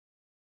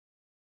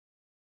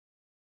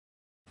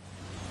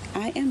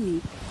I Am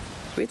Me,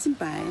 written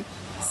by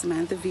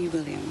Samantha V.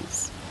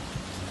 Williams.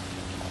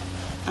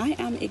 I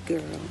am a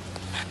girl.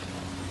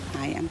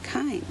 I am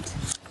kind.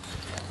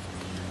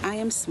 I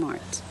am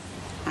smart.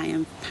 I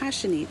am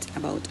passionate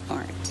about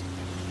art.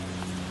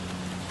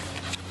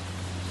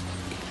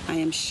 I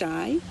am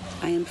shy.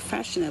 I am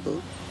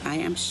fashionable. I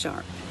am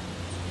sharp.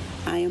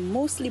 I am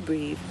mostly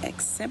brave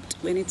except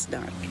when it's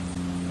dark.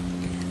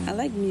 I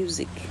like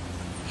music,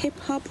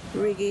 hip-hop,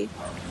 reggae,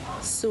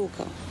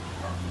 soca.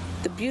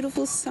 The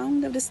beautiful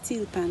sound of the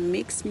steel pan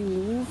makes me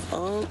move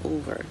all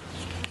over.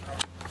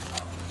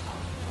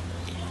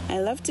 I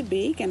love to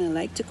bake and I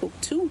like to cook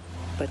too,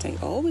 but I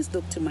always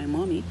look to my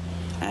mommy.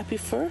 I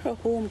prefer her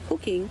home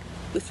cooking.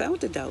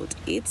 Without a doubt,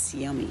 it's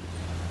yummy.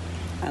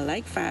 I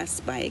like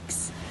fast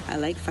bikes. I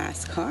like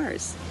fast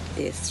cars.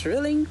 They're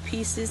thrilling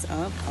pieces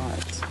of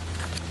art.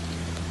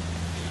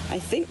 I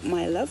think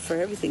my love for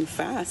everything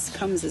fast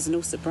comes as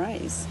no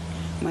surprise.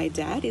 My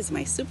dad is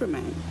my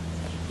Superman.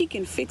 He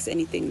can fix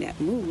anything that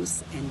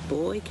moves, and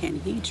boy,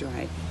 can he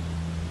drive.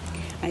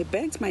 I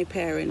begged my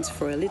parents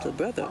for a little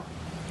brother,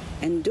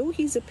 and though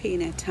he's a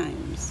pain at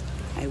times,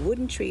 I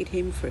wouldn't trade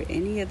him for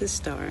any other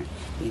star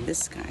in the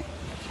sky.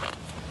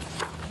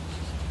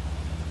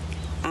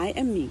 I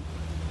am me,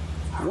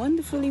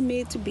 wonderfully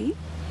made to be,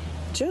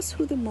 just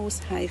who the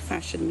Most High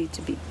fashioned me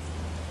to be.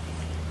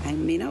 I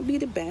may not be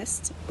the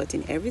best, but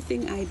in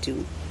everything I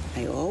do,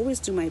 I always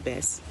do my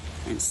best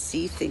and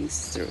see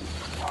things through.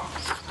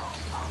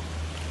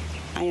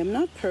 I am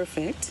not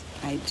perfect.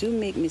 I do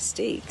make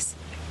mistakes,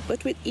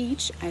 but with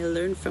each, I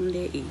learn from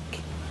their ache.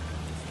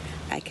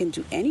 I can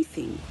do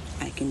anything.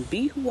 I can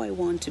be who I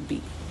want to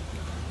be.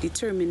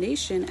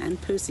 Determination and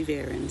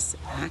perseverance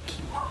are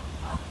key.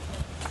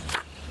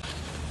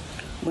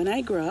 When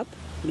I grow up,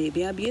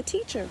 maybe I'll be a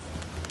teacher,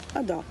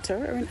 a doctor,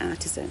 or an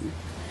artisan.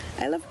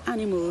 I love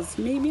animals.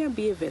 Maybe I'll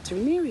be a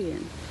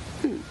veterinarian.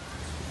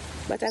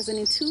 But as an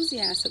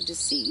enthusiast of the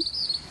sea,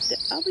 the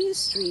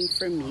obvious dream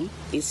for me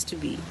is to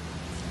be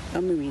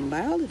a marine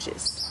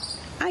biologist.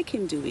 I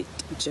can do it.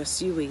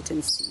 Just you wait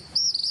and see.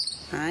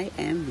 I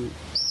am me.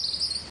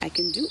 I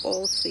can do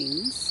all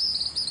things.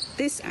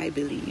 This I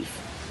believe.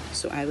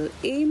 So I will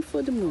aim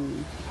for the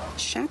moon,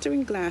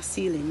 shattering glass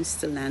ceilings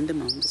to land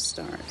among the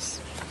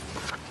stars.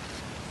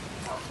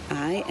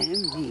 I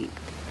am me.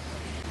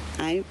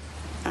 I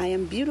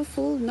am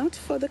beautiful not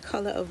for the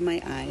color of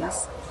my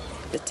eyes,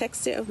 the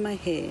texture of my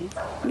hair,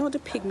 nor the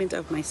pigment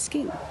of my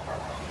skin.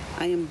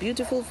 I am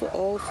beautiful for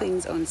all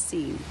things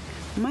unseen.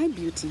 My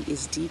beauty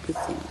is deep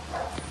within.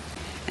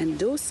 And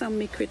though some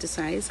may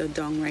criticize or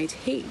downright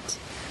hate,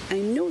 I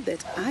know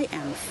that I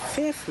am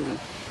fearfully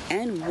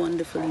and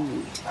wonderfully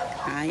made.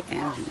 I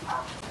am me.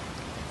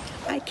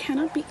 I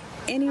cannot be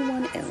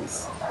anyone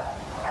else.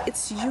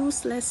 It's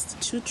useless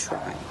to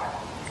try.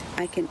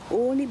 I can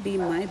only be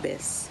my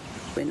best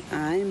when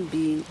I'm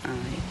being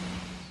I.